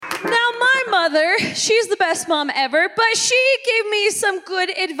mother, she's the best mom ever, but she gave me some good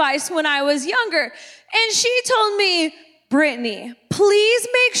advice when I was younger. And she told me, Brittany, please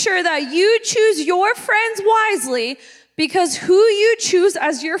make sure that you choose your friends wisely, because who you choose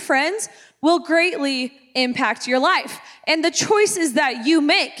as your friends will greatly impact your life and the choices that you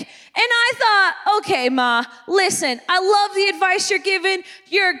make. And I thought, okay, Ma, listen, I love the advice you're giving.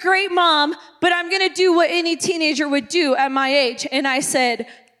 You're a great mom, but I'm going to do what any teenager would do at my age. And I said,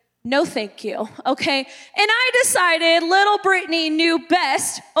 no, thank you, okay? And I decided little Brittany knew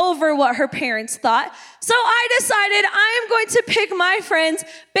best over what her parents thought. So I decided I am going to pick my friends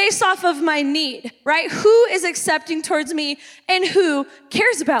based off of my need, right? Who is accepting towards me and who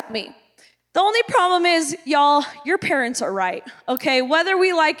cares about me? The only problem is, y'all, your parents are right, okay? Whether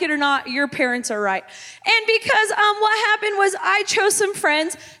we like it or not, your parents are right. And because what happened was I chose some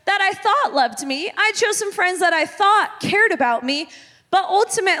friends that I thought loved me. I chose some friends that I thought cared about me. But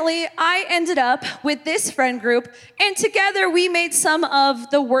ultimately, I ended up with this friend group, and together we made some of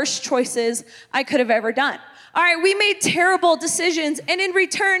the worst choices I could have ever done. All right, we made terrible decisions, and in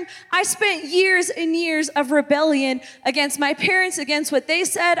return, I spent years and years of rebellion against my parents, against what they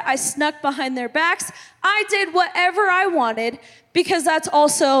said. I snuck behind their backs. I did whatever I wanted because that's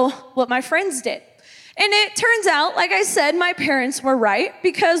also what my friends did. And it turns out, like I said, my parents were right,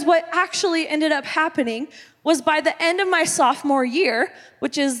 because what actually ended up happening was by the end of my sophomore year,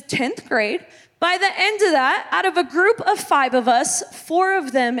 which is 10th grade, by the end of that, out of a group of 5 of us, 4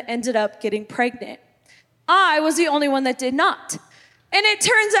 of them ended up getting pregnant. I was the only one that did not. And it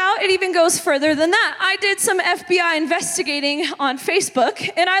turns out it even goes further than that. I did some FBI investigating on Facebook,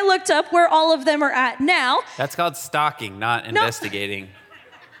 and I looked up where all of them are at now. That's called stalking, not investigating.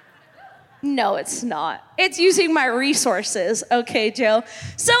 No, it's not. It's using my resources, okay, Joe?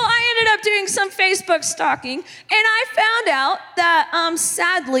 So I ended up doing some Facebook stalking, and I found out that,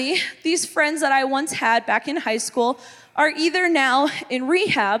 sadly, these friends that I once had back in high school are either now in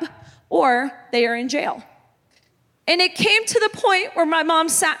rehab or they are in jail. And it came to the point where my mom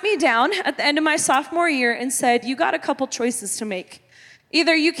sat me down at the end of my sophomore year and said, you got a couple choices to make.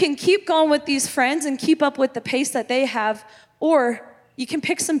 Either you can keep going with these friends and keep up with the pace that they have, or you can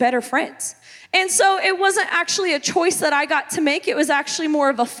pick some better friends. And so it wasn't actually a choice that I got to make. It was actually more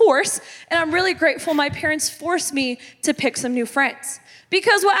of a force. And I'm really grateful my parents forced me to pick some new friends.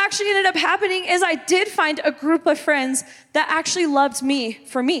 Because what actually ended up happening is I did find a group of friends that actually loved me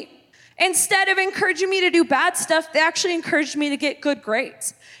for me. Instead of encouraging me to do bad stuff, they actually encouraged me to get good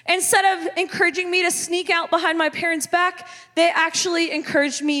grades. Instead of encouraging me to sneak out behind my parents' back, they actually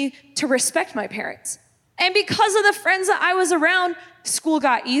encouraged me to respect my parents. And because of the friends that I was around, school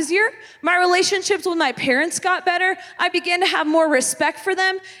got easier. My relationships with my parents got better. I began to have more respect for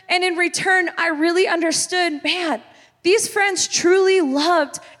them. And in return, I really understood, man, these friends truly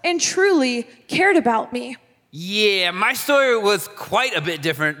loved and truly cared about me. Yeah, my story was quite a bit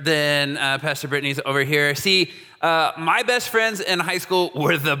different than Pastor Brittany's over here. See, my best friends in high school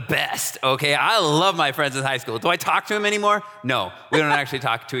were the best, okay? I love my friends in high school. Do I talk to them anymore? No, we don't actually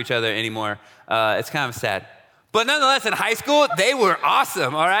talk to each other anymore. It's kind of sad. But nonetheless, in high school, they were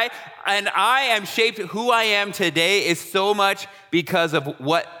awesome, all right? And I am shaped, who I am today is so much because of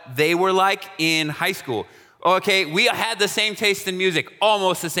what they were like in high school. Okay, we had the same taste in music,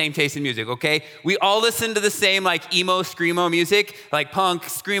 almost the same taste in music, okay? We all listened to the same like emo, screamo music, like punk,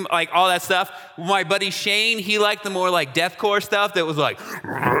 scream, like all that stuff. My buddy Shane, he liked the more like deathcore stuff that was like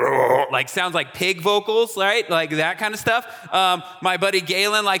sounds like pig vocals, right? Like that kind of stuff. My buddy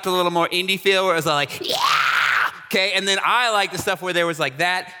Galen liked a little more indie feel where it was like, yeah! Okay, and then I like the stuff where there was like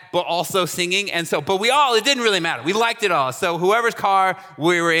that, but also singing. And so, but it didn't really matter. We liked it all. So whoever's car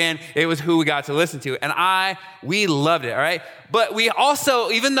we were in, it was who we got to listen to. And we loved it, all right? But we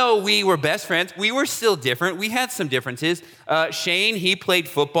also, even though we were best friends, we were still different. We had some differences. Shane, he played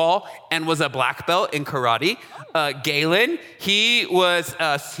football and was a black belt in karate. Galen, he was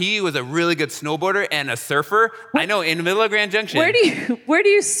a really good snowboarder and a surfer. I know, in the middle of Grand Junction. Where do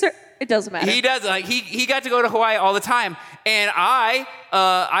you surf? It doesn't matter. He does. He got to go to Hawaii all the time. And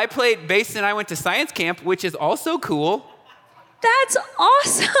I played bass and I went to science camp, which is also cool. That's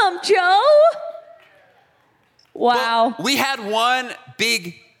awesome, Joe. Wow. But we had one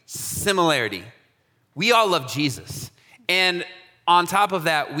big similarity. We all love Jesus. And on top of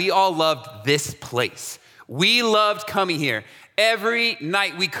that, we all loved this place. We loved coming here. Every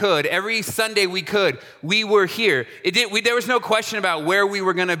night we could, every Sunday we could, we were here. There was no question about where we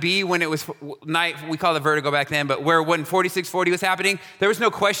were going to be when it was night. We called it Vertigo back then, but when 4640 was happening, there was no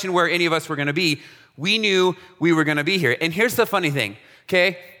question where any of us were going to be. We knew we were going to be here. And here's the funny thing,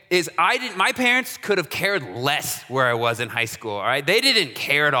 okay? is my parents could have cared less where I was in high school, all right? They didn't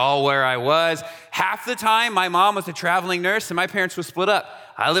care at all where I was. Half the time, my mom was a traveling nurse and my parents were split up.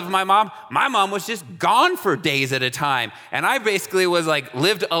 I lived with my mom. My mom was just gone for days at a time. And I basically was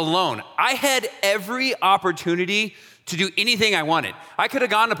lived alone. I had every opportunity to do anything I wanted. I could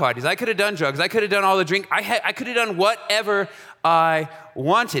have gone to parties. I could have done drugs. I could have done all the drink. I could have done whatever I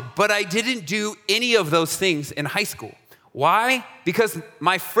wanted. But I didn't do any of those things in high school. Why? Because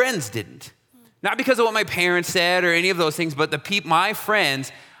my friends didn't. Not because of what my parents said or any of those things, but my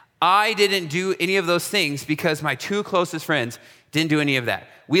friends, I didn't do any of those things because my two closest friends didn't do any of that.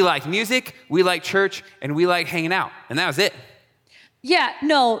 We liked music, we liked church, and we liked hanging out. And that was it. Yeah,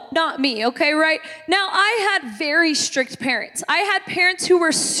 no, not me, okay, right? Now, I had very strict parents. I had parents who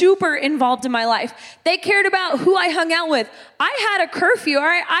were super involved in my life. They cared about who I hung out with. I had a curfew, all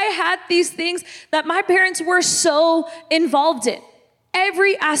right? I had these things that my parents were so involved in,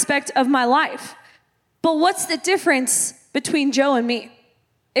 every aspect of my life. But what's the difference between Joe and me?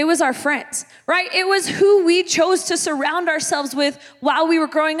 It was our friends, right? It was who we chose to surround ourselves with while we were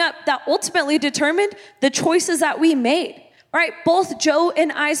growing up that ultimately determined the choices that we made. Right? Both Joe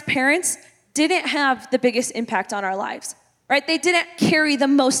and I's parents didn't have the biggest impact on our lives, right? They didn't carry the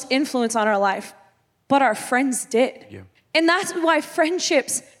most influence on our life, but our friends did. Yeah. And that's why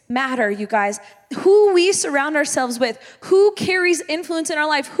friendships matter, you guys. Who we surround ourselves with, who carries influence in our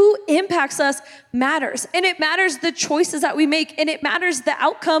life, who impacts us matters. And it matters the choices that we make, and it matters the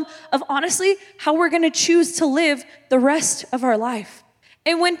outcome of, honestly, how we're gonna choose to live the rest of our life.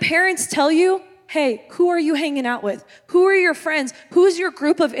 And when parents tell you, hey, who are you hanging out with? Who are your friends? Who's your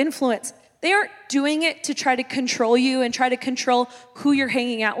group of influence? They aren't doing it to try to control you and try to control who you're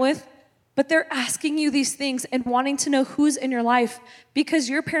hanging out with, but they're asking you these things and wanting to know who's in your life because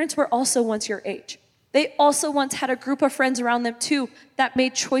your parents were also once your age. They also once had a group of friends around them too that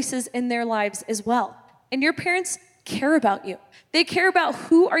made choices in their lives as well. And your parents care about you. They care about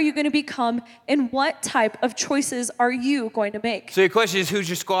who are you going to become and what type of choices are you going to make. So your question is, who's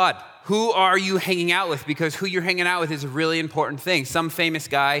your squad? Who are you hanging out with? Because who you're hanging out with is a really important thing. Some famous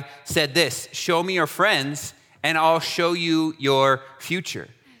guy said this, show me your friends and I'll show you your future.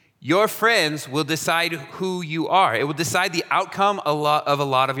 Your friends will decide who you are. It will decide the outcome of a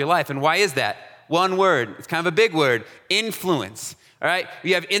lot of your life. And why is that? One word, it's kind of a big word, influence. All right,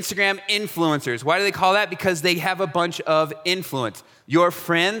 you have Instagram influencers. Why do they call that? Because they have a bunch of influence. Your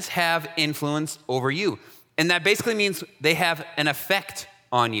friends have influence over you. And that basically means they have an effect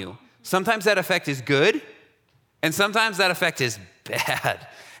on you. Sometimes that effect is good, and sometimes that effect is bad.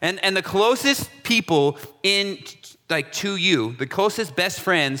 And the closest people to you, the closest best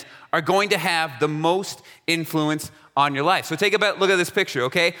friends are going to have the most influence on your life. So take a look at this picture,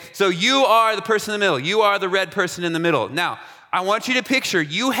 okay? So you are the person in the middle. You are the red person in the middle. Now, I want you to picture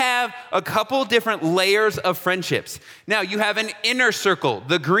you have a couple different layers of friendships. Now, you have an inner circle,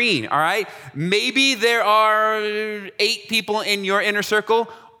 the green, all right? Maybe there are 8 people in your inner circle,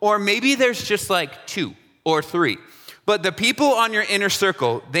 or maybe there's just 2 or 3. But the people on your inner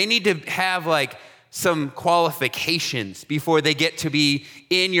circle, they need to have some qualifications before they get to be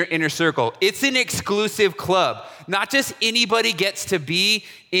in your inner circle. It's an exclusive club. Not just anybody gets to be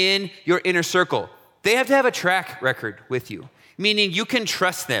in your inner circle. They have to have a track record with you. Meaning you can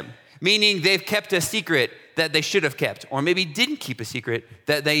trust them, meaning they've kept a secret that they should have kept, or maybe didn't keep a secret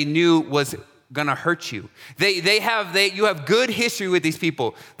that they knew was gonna hurt you. You have good history with these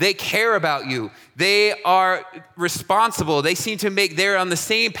people. They care about you. They are responsible. They seem to they're on the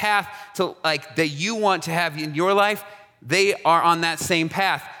same path to that you want to have in your life. They are on that same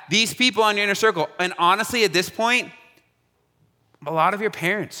path. These people on your inner circle, and honestly, at this point, a lot of your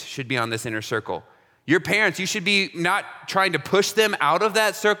parents should be on this inner circle. Your parents, you should be not trying to push them out of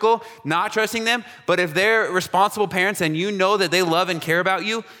that circle, not trusting them, but if they're responsible parents and you know that they love and care about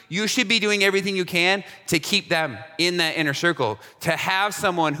you, you should be doing everything you can to keep them in that inner circle, to have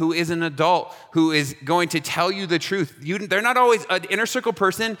someone who is an adult who is going to tell you the truth. They're not always, an inner circle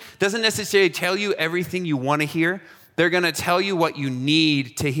person doesn't necessarily tell you everything you want to hear. They're going to tell you what you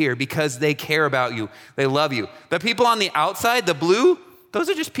need to hear because they care about you. They love you. The people on the outside, the blue, those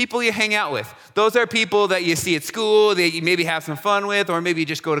are just people you hang out with. Those are people that you see at school, that you maybe have some fun with, or maybe you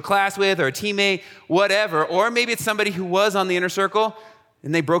just go to class with, or a teammate, whatever. Or maybe it's somebody who was on the inner circle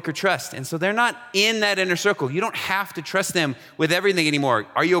and they broke your trust. And so they're not in that inner circle. You don't have to trust them with everything anymore.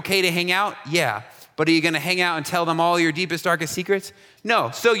 Are you okay to hang out? Yeah. But are you going to hang out and tell them all your deepest, darkest secrets?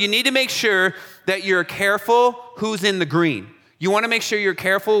 No. So you need to make sure that you're careful who's in the green. You want to make sure you're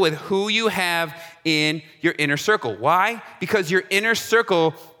careful with who you have in your inner circle. Why? Because your inner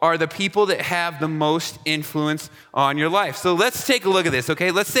circle are the people that have the most influence on your life. So let's take a look at this,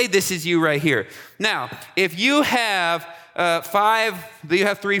 okay? Let's say this is you right here. Now, if you have you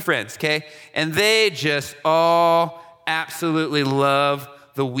have 3 friends, okay? And they just all absolutely love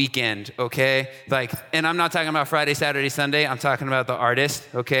the weekend, okay? Like, and I'm not talking about Friday, Saturday, Sunday. I'm talking about the artist,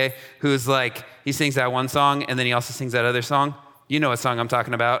 okay? Who's like, he sings that one song and then he also sings that other song. You know what song I'm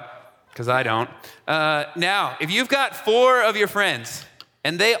talking about, because I don't. Now, if you've got 4 of your friends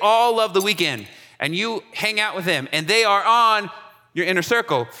and they all love the weekend and you hang out with them and they are on your inner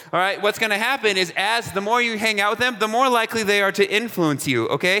circle, all right? What's gonna happen is as the more you hang out with them, the more likely they are to influence you,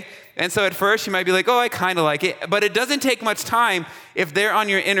 okay? And so at first you might be like, oh, I kind of like it. But it doesn't take much time if they're on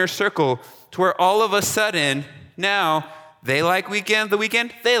your inner circle to where all of a sudden now they like the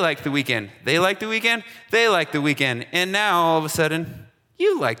weekend, they like the weekend. They like the weekend, they like the weekend. And now all of a sudden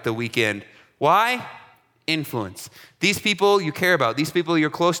you like the weekend. Why? Influence. These people you care about, these people you're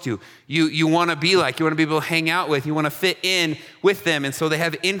close to, you want to be like, you want to be able to hang out with, you want to fit in with them. And so they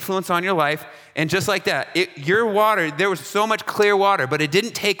have influence on your life. And just like that, your water, there was so much clear water, but it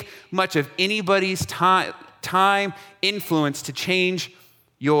didn't take much of anybody's time influence to change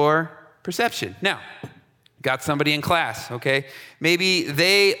your perception. Now, got somebody in class, okay? Maybe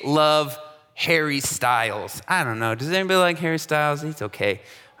they love Harry Styles. I don't know. Does anybody like Harry Styles? He's okay.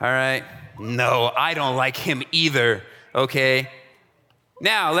 All right. No, I don't like him either, okay?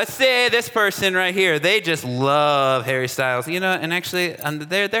 Now, let's say this person right here, they just love Harry Styles, you know, and actually,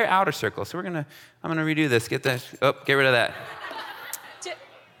 they're outer circle. So I'm gonna redo this. Get rid of that.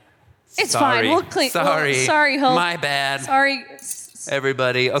 It's fine. We'll clean. Sorry, Hope. My bad. Sorry.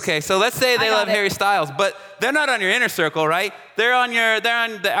 Everybody. Okay, so let's say they love Harry Styles, but they're not on your inner circle, right? They're on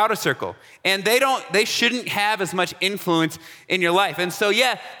the outer circle. And they shouldn't have as much influence in your life. And so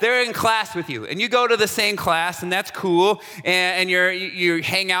yeah, they're in class with you. And you go to the same class, and that's cool. And you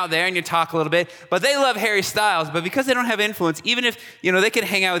hang out there and you talk a little bit. But they love Harry Styles, but because they don't have influence, even if, they can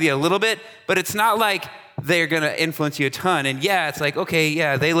hang out with you a little bit, but it's not like they're going to influence you a ton. And yeah, it's like, okay,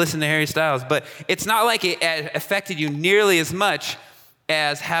 yeah, they listen to Harry Styles, but it's not like it affected you nearly as much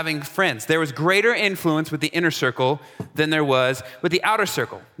as having friends. There was greater influence with the inner circle than there was with the outer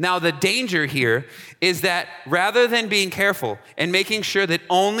circle. Now, the danger here is that rather than being careful and making sure that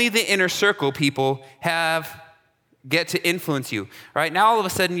only the inner circle people get to influence you, right? Now, all of a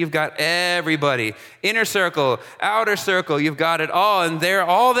sudden, you've got everybody, inner circle, outer circle, you've got it all, and they're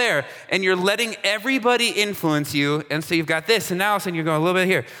all there, and you're letting everybody influence you, and so you've got this, and now all of a sudden, you're going a little bit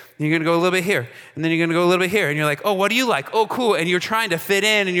here, and you're going to go a little bit here, and then you're going to go a little bit here, and you're like, oh, what do you like? Oh, cool, and you're trying to fit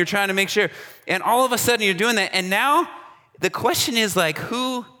in, and you're trying to make sure, and all of a sudden, you're doing that, and now, the question is like,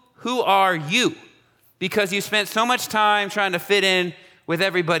 who are you? Because you spent so much time trying to fit in with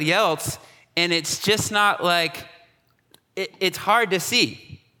everybody else, and it's just not like, it's hard to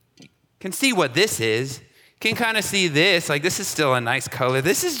see. You can see what this is. You can kind of see this. Like, this is still a nice color.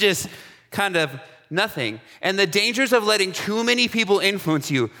 This is just kind of nothing. And the dangers of letting too many people influence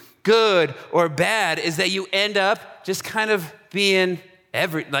you, good or bad, is that you end up just kind of being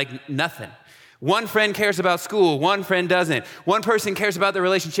nothing. One friend cares about school, one friend doesn't. One person cares about the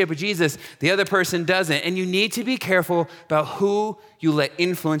relationship with Jesus, the other person doesn't. And you need to be careful about who you let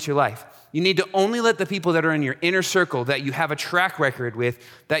influence your life. You need to only let the people that are in your inner circle, that you have a track record with,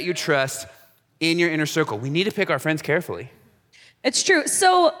 that you trust, in your inner circle. We need to pick our friends carefully. It's true.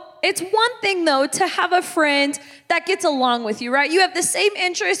 So it's one thing, though, to have a friend that gets along with you, right? You have the same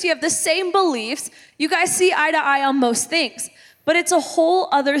interests, you have the same beliefs, you guys see eye to eye on most things. But it's a whole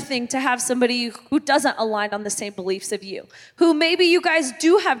other thing to have somebody who doesn't align on the same beliefs of you, who maybe you guys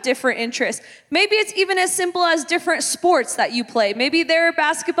do have different interests. Maybe it's even as simple as different sports that you play. Maybe they're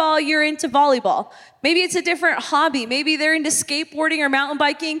basketball, you're into volleyball. Maybe it's a different hobby. Maybe they're into skateboarding or mountain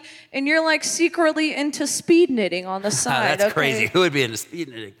biking, and you're like secretly into speed knitting on the side. That's crazy. Who would be into speed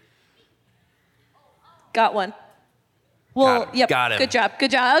knitting? Got one. Well, yep, got him. Good job.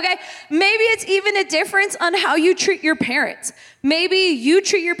 Okay, maybe it's even a difference on how you treat your parents. Maybe you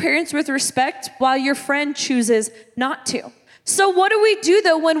treat your parents with respect while your friend chooses not to. So what do we do,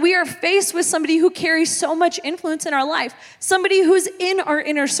 though, when we are faced with somebody who carries so much influence in our life, somebody who's in our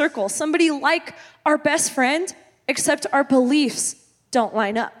inner circle, somebody like our best friend, except our beliefs don't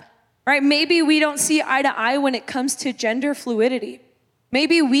line up, right? Maybe we don't see eye to eye when it comes to gender fluidity.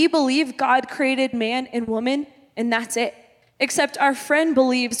 Maybe we believe God created man and woman, and that's it. Except our friend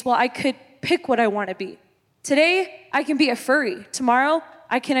believes, well, I could pick what I want to be. Today, I can be a furry. Tomorrow,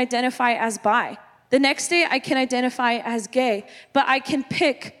 I can identify as bi. The next day, I can identify as gay. But I can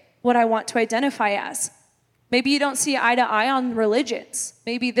pick what I want to identify as. Maybe you don't see eye to eye on religions.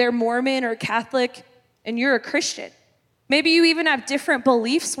 Maybe they're Mormon or Catholic and you're a Christian. Maybe you even have different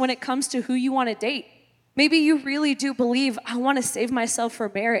beliefs when it comes to who you want to date. Maybe you really do believe, I want to save myself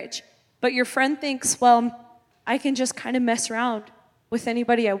for marriage. But your friend thinks, well, I can just kind of mess around with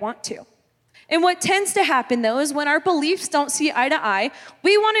anybody I want to. And what tends to happen, though, is when our beliefs don't see eye to eye,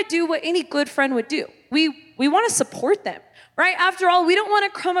 we want to do what any good friend would do. We want to support them, right? After all, we don't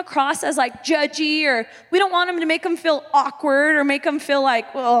want to come across as like judgy, or we don't want them to make them feel awkward or make them feel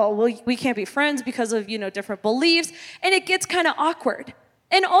like, well, we can't be friends because of, different beliefs. And it gets kind of awkward.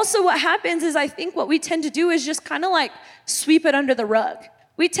 And also what happens is I think what we tend to do is just kind of like sweep it under the rug.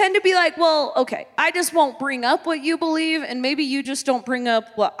 We tend to be like, well, okay, I just won't bring up what you believe, and maybe you just don't bring up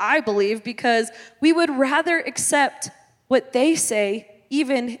what I believe, because we would rather accept what they say,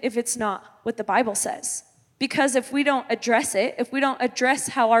 even if it's not what the Bible says. Because if we don't address it, if we don't address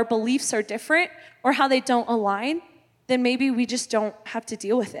how our beliefs are different or how they don't align, then maybe we just don't have to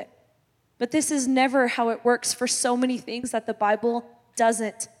deal with it. But this is never how it works for so many things that the Bible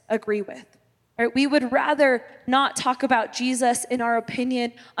doesn't agree with. Right? We would rather not talk about Jesus in our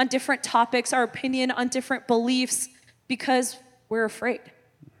opinion on different topics, our opinion on different beliefs, because we're afraid.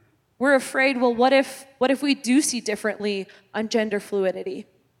 We're afraid, well, what if we do see differently on gender fluidity?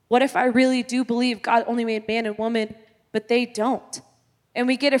 What if I really do believe God only made man and woman, but they don't? And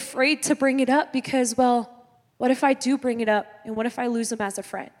we get afraid to bring it up because, well, what if I do bring it up, and what if I lose them as a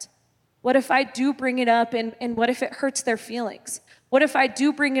friend? What if I do bring it up, and what if it hurts their feelings? What if I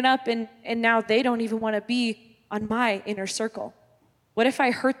do bring it up and now they don't even want to be on my inner circle? What if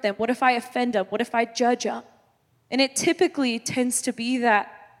I hurt them? What if I offend them? What if I judge them? And it typically tends to be that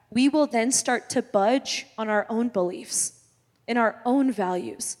we will then start to budge on our own beliefs and our own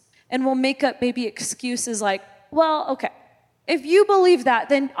values. And we'll make up maybe excuses like, well, okay, if you believe that,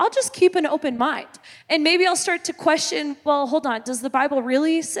 then I'll just keep an open mind. And maybe I'll start to question, well, hold on, does the Bible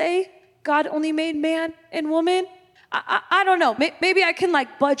really say God only made man and woman? I don't know. Maybe I can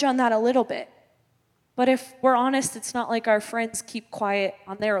budge on that a little bit. But if we're honest, it's not like our friends keep quiet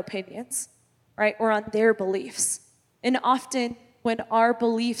on their opinions, right? Or on their beliefs. And often when our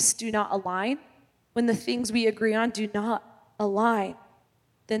beliefs do not align, when the things we agree on do not align,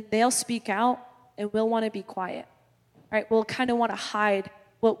 then they'll speak out and we'll want to be quiet, right? We'll kind of want to hide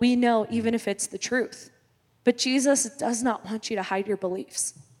what we know, even if it's the truth. But Jesus does not want you to hide your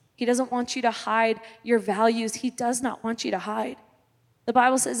beliefs. He doesn't want you to hide your values. He does not want you to hide. The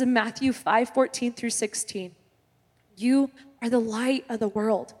Bible says in Matthew 5:14-16, you are the light of the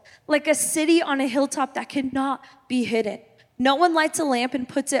world, like a city on a hilltop that cannot be hidden. No one lights a lamp and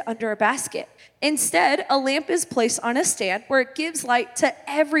puts it under a basket. Instead, a lamp is placed on a stand where it gives light to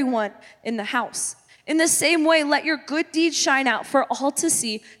everyone in the house. In the same way, let your good deeds shine out for all to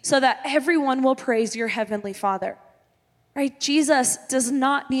see, so that everyone will praise your heavenly Father. Right? Jesus does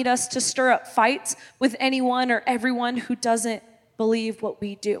not need us to stir up fights with anyone or everyone who doesn't believe what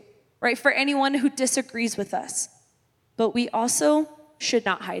we do, right? For anyone who disagrees with us. But we also should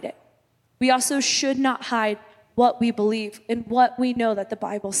not hide it. We also should not hide what we believe and what we know that the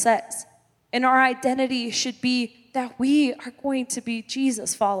Bible says. And our identity should be that we are going to be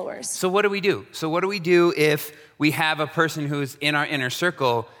Jesus followers. So what do we do? So what do we do if we have a person who's in our inner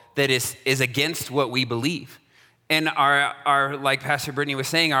circle that is against what we believe? And our like Pastor Brittany was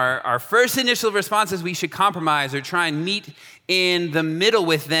saying, our first initial response is we should compromise or try and meet in the middle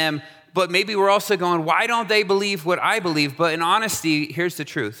with them. But maybe we're also going, why don't they believe what I believe? But in honesty, here's the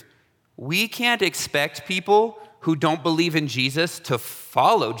truth. We can't expect people who don't believe in Jesus to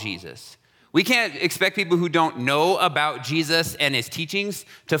follow Jesus. We can't expect people who don't know about Jesus and his teachings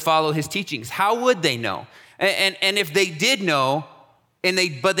to follow his teachings. How would they know? And if they did know,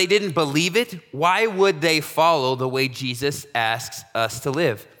 but they didn't believe it, why would they follow the way Jesus asks us to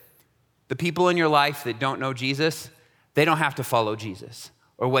live? The people in your life that don't know Jesus, they don't have to follow Jesus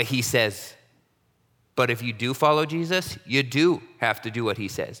or what he says. But if you do follow Jesus, you do have to do what he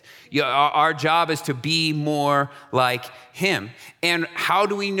says. Our job is to be more like him. And how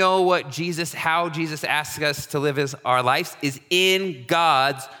do we know how Jesus asks us to live our lives is in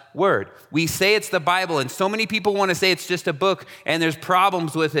God's word. We say it's the Bible, and so many people want to say it's just a book, and there's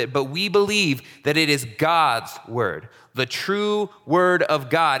problems with it, but we believe that it is God's word, the true word of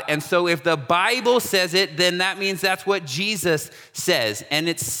God. And so if the Bible says it, then that means that's what Jesus says, and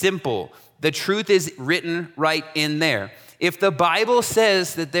it's simple. The truth is written right in there. If the Bible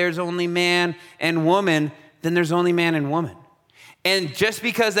says that there's only man and woman, then there's only man and woman. And just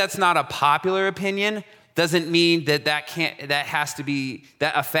because that's not a popular opinion doesn't mean that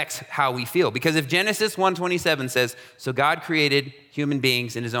that affects how we feel. Because if Genesis 1:27 says, so God created human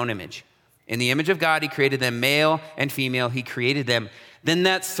beings in his own image. In the image of God, he created them male and female. He created them. Then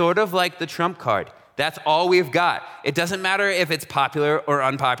that's sort of like the trump card. That's all we've got. It doesn't matter if it's popular or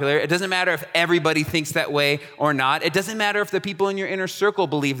unpopular. It doesn't matter if everybody thinks that way or not. It doesn't matter if the people in your inner circle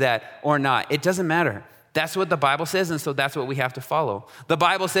believe that or not. It doesn't matter. That's what the Bible says, and so that's what we have to follow. The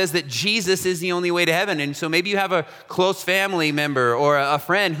Bible says that Jesus is the only way to heaven, and so maybe you have a close family member or a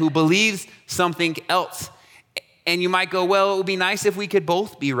friend who believes something else. And you might go, well, it would be nice if we could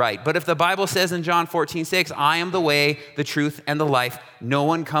both be right. But if the Bible says in John 14:6, I am the way, the truth, and the life, no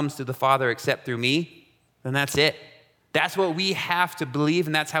one comes to the Father except through me, then that's it. That's what we have to believe,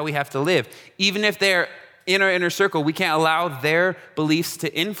 and that's how we have to live. Even if they're in our inner circle, we can't allow their beliefs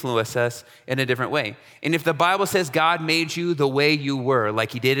to influence us in a different way. And if the Bible says God made you the way you were,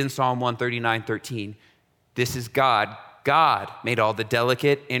 like he did in Psalm 139:13, this is God. God made all the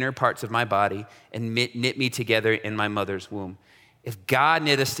delicate inner parts of my body and knit me together in my mother's womb. If God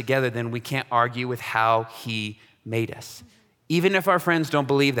knit us together, then we can't argue with how he made us. Even if our friends don't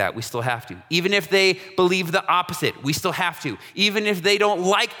believe that, we still have to. Even if they believe the opposite, we still have to. Even if they don't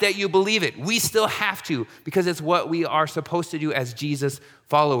like that you believe it, we still have to, because it's what we are supposed to do as Jesus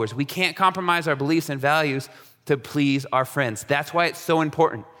followers. We can't compromise our beliefs and values to please our friends. That's why it's so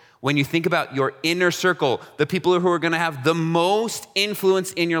important. When you think about your inner circle, the people who are going to have the most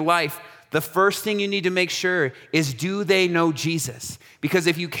influence in your life, the first thing you need to make sure is, do they know Jesus? Because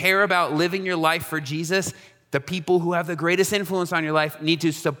if you care about living your life for Jesus, the people who have the greatest influence on your life need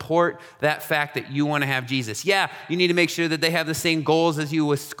to support that fact that you want to have Jesus. Yeah, you need to make sure that they have the same goals as you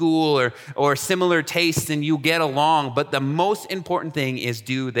with school or similar tastes and you get along. But the most important thing is,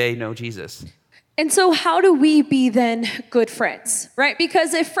 do they know Jesus? And so how do we be then good friends, right?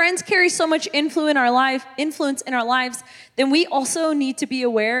 Because if friends carry so much influence in our lives, then we also need to be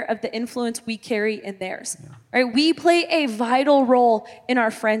aware of the influence we carry in theirs, right? We play a vital role in our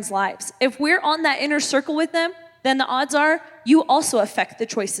friends' lives. If we're on that inner circle with them, then the odds are you also affect the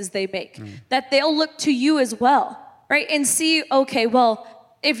choices they make, that they'll look to you as well, right? And see, okay, well,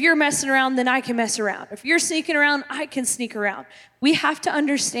 if you're messing around, then I can mess around. If you're sneaking around, I can sneak around. We have to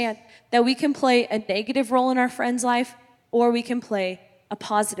understand that we can play a negative role in our friend's life, or we can play a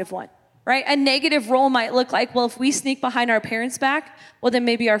positive one, right? A negative role might look like, well, if we sneak behind our parents' back, well, then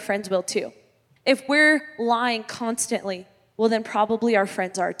maybe our friends will too. If we're lying constantly, well, then probably our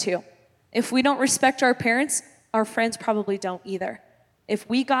friends are too. If we don't respect our parents, our friends probably don't either. If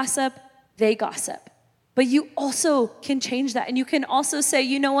we gossip, they gossip. But you also can change that. And you can also say,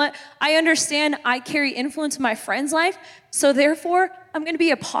 you know what? I understand I carry influence in my friend's life, so therefore, I'm going to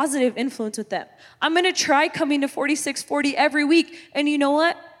be a positive influence with them. I'm going to try coming to 4640 every week. And you know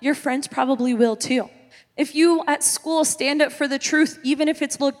what? Your friends probably will too. If you at school stand up for the truth, even if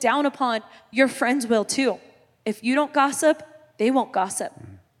it's looked down upon, your friends will too. If you don't gossip, they won't gossip.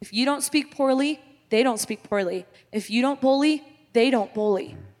 If you don't speak poorly, they don't speak poorly. If you don't bully, they don't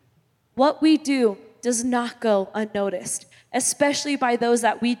bully. What we do does not go unnoticed, especially by those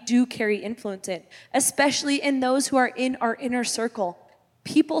that we do carry influence in, especially in those who are in our inner circle.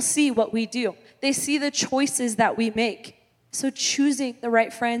 People see what we do. They see the choices that we make. So choosing the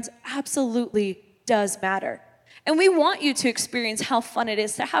right friends absolutely does matter. And we want you to experience how fun it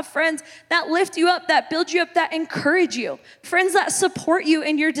is to have friends that lift you up, that build you up, that encourage you, friends that support you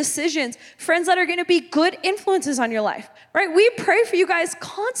in your decisions, friends that are going to be good influences on your life, right? We pray for you guys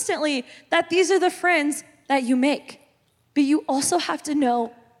constantly that these are the friends that you make. But you also have to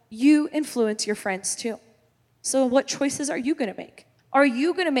know you influence your friends too. So what choices are you going to make? Are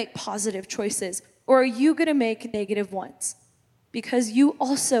you going to make positive choices, or are you going to make negative ones? Because you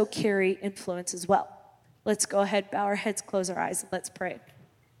also carry influence as well. Let's go ahead, bow our heads, close our eyes, and let's pray.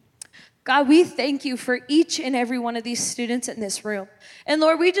 God, we thank you for each and every one of these students in this room. And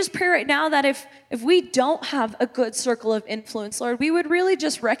Lord, we just pray right now that if we don't have a good circle of influence, Lord, we would really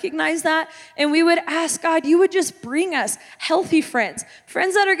just recognize that, and we would ask, God, you would just bring us healthy friends,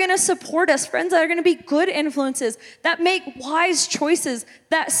 friends that are going to support us, friends that are going to be good influences, that make wise choices,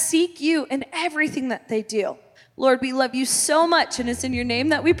 that seek you in everything that they do. Lord, we love you so much, and it's in your name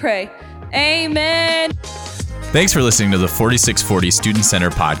that we pray. Amen. Thanks for listening to the 4640 Student Center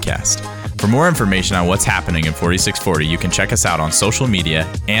podcast. For more information on what's happening in 4640, you can check us out on social media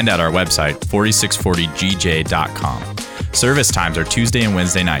and at our website, 4640gj.com. Service times are Tuesday and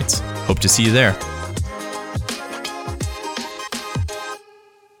Wednesday nights. Hope to see you there.